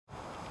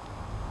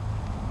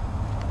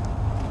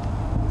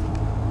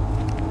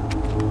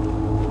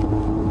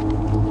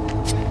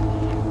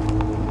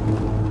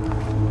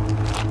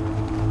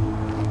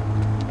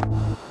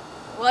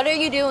What are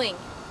you doing?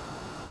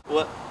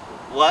 What?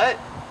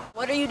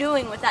 What are you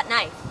doing with that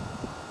knife?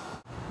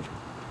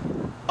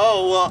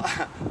 Oh, well,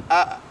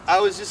 I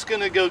was just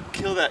gonna go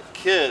kill that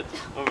kid.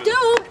 Dude!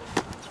 You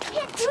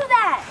can't do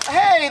that!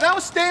 Hey, that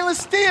was stainless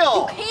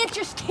steel! You can't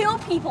just kill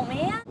people,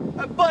 man!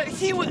 But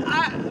he was,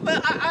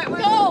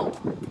 No!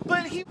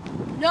 But he...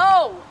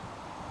 No!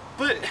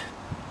 But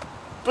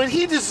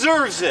he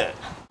deserves it.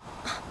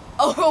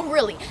 Oh,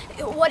 really?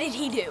 What did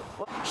he do?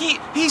 He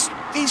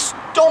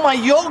stole my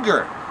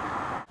yogurt.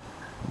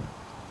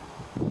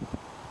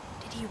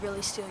 Did he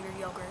really steal your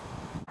yogurt?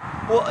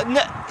 Well,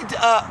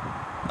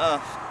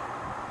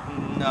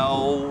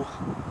 no.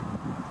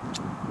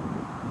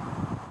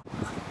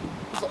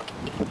 Look,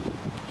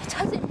 it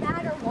doesn't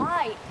matter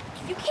why.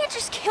 You can't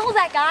just kill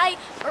that guy,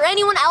 or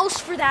anyone else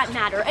for that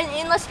matter,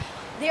 unless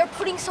they're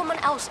putting someone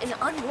else in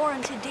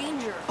unwarranted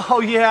danger.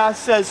 Oh yeah,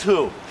 says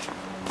who?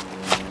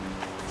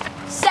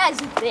 Says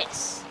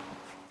this.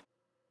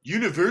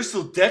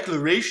 Universal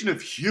Declaration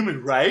of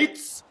Human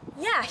Rights?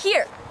 Yeah,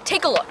 here,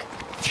 take a look.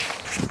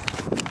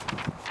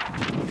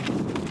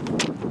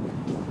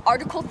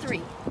 Article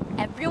 3.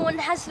 Everyone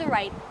has the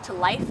right to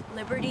life,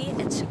 liberty,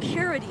 and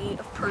security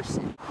of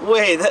person.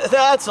 Wait,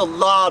 that's a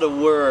lot of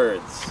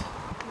words.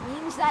 It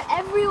means that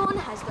everyone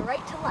has the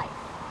right to life.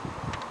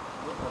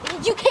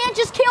 You can't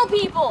just kill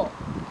people!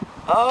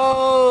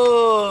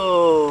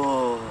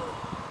 Oh.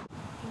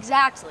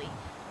 Exactly.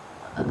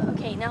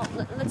 Okay, now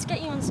let's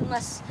get you in some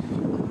less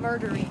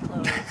murdery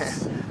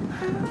clothes.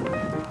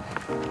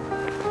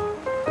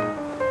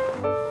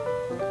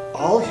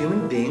 All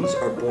human beings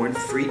are born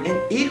free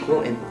and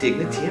equal in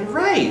dignity and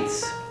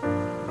rights.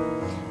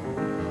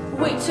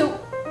 Wait, so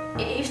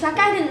if that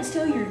guy didn't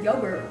steal your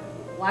yogurt,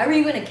 why were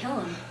you gonna kill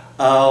him?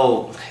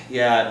 Oh,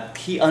 yeah,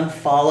 he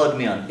unfollowed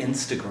me on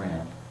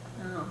Instagram.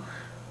 Oh.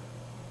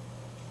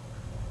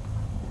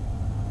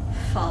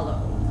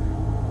 Follow.